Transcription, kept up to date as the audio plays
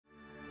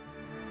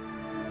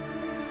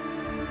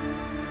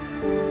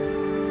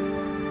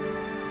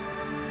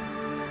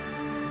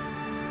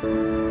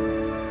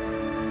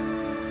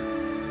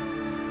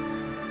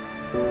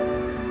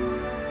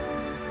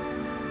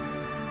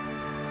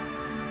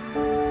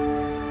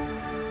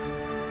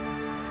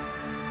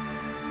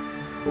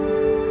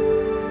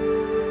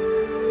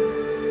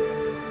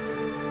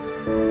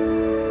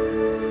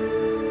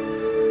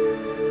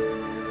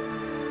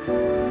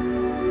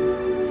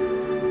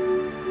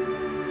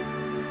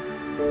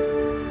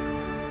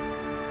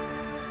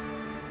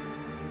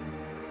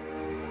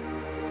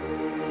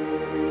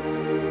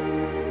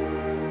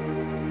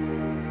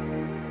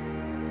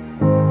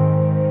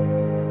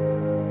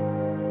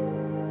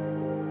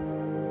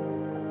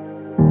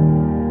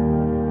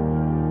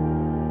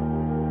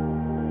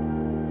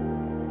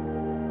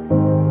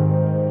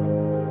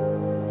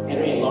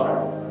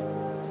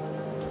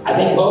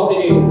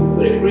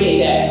would agree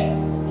that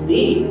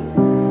indeed,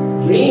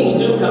 dreams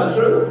do come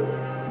true.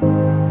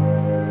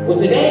 Well,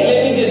 today,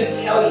 let me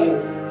just tell you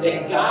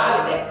that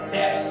God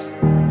accepts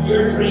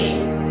your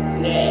dream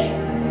today.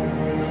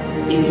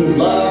 If you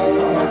love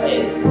one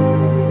thing,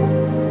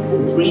 the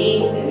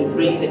dream and you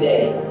dream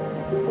today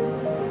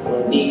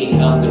will indeed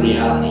become the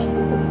reality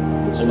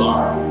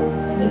tomorrow,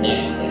 the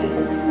next day,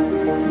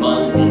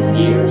 months and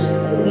years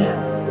from now.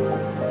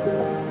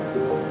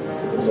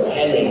 And so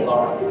head and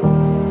heart,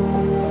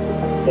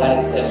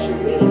 God accepts your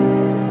dream,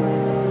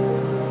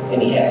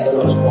 and He has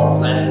so much more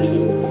planned for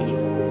you in the future.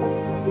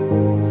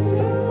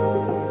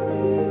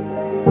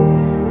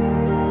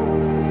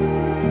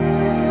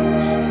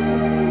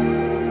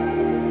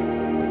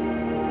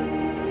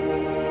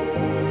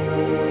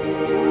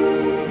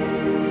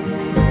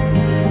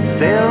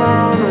 Sail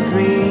on with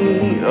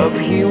me, up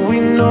here we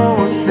know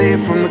we're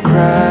safe from the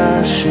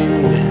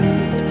crashing wind.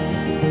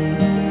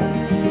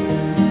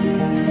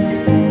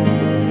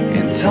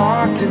 And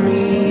talk to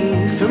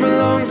me, fill my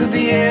lungs with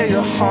the air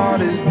your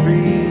heart is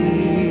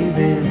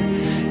breathing.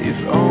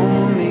 If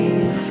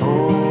only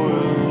for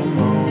a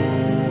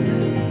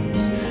moment,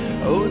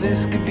 oh,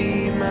 this could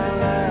be my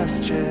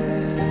last chance.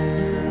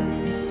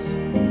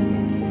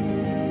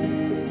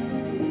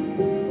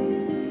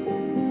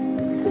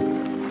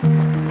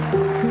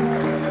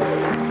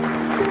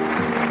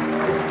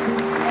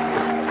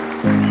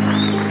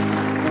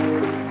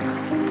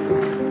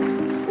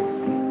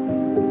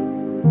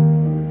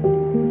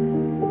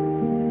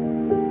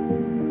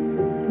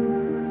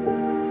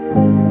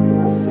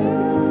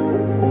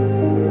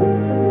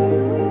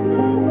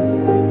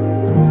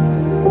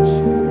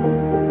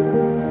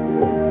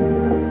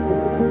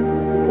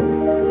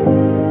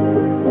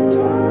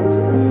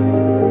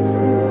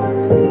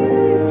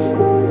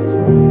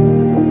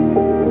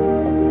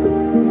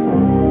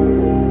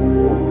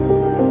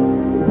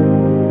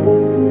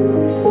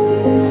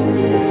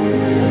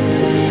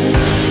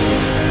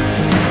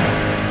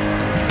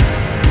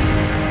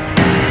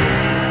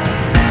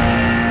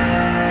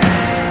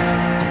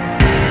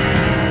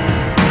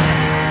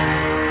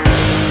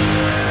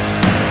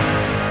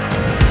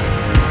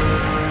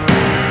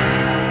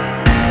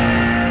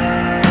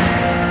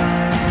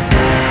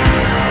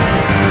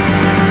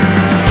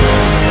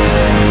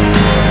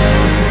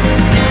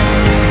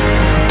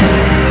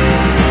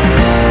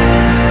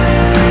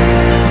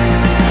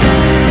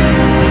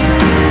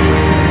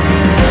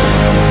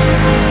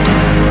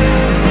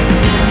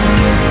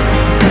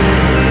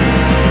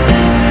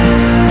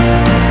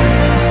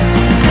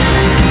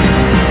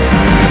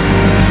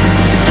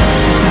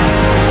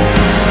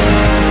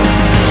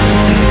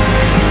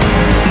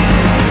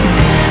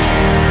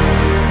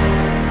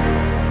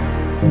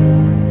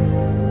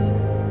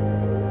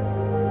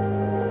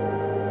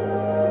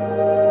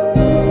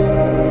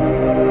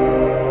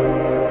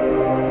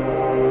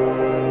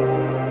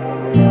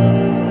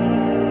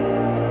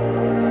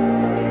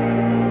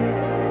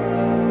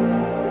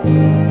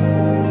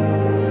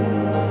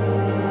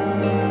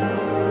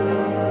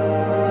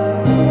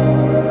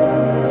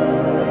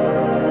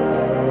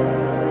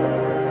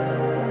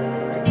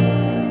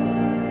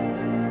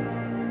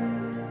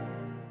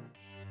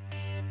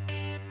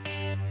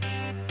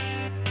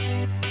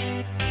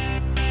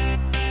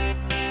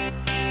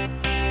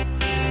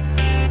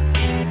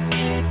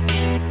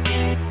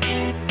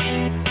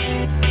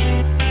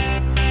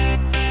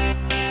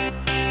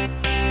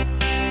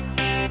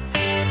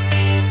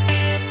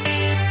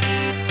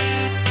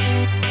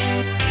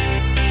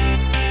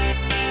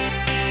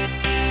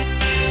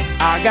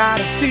 I got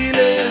a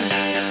feeling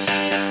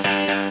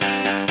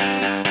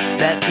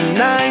that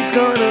tonight's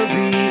gonna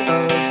be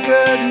a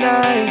good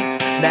night.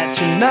 That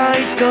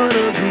tonight's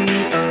gonna be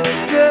a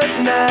good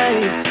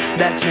night.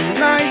 That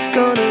tonight's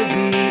gonna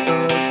be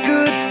a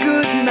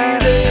good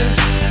night.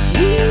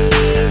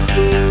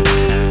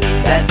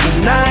 That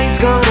tonight's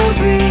gonna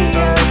be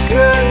a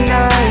good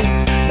night.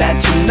 That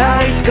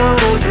tonight's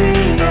gonna be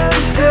a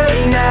good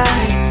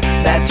night.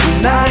 That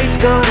tonight's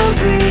gonna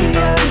be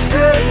a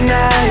good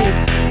night.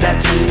 That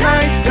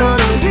tonight's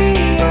gonna be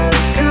a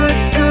good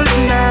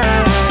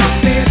night.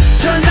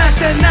 Tonight's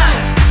the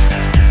night,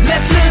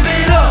 let's live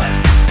it up.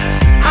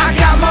 I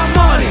got my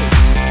money,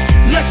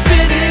 let's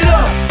spin it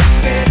up.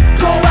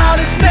 Go out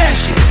and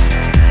smash it,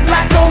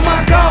 like oh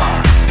my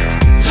God.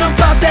 Jump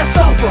out that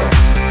sofa,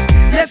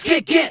 let's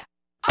get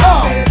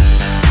off.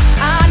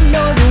 I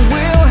know that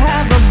we'll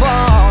have a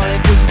ball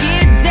if we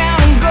get down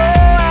and go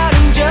out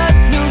and just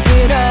lose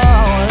it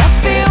all. I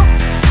feel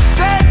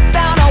stressed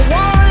out, I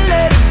wanna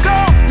let it go.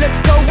 Let's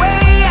go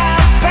way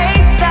out,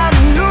 spaced out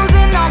and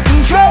losing all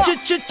control.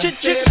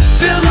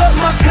 Fill up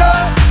my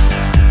cup,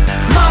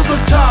 Mazel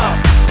tov.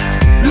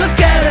 Look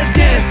at her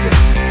dancing,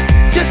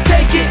 just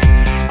take it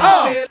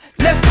off.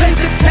 Let's paint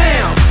the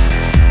town,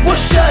 we'll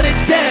shut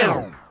it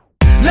down.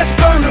 Let's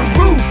burn the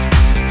roof,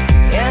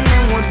 And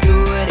then we'll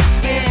do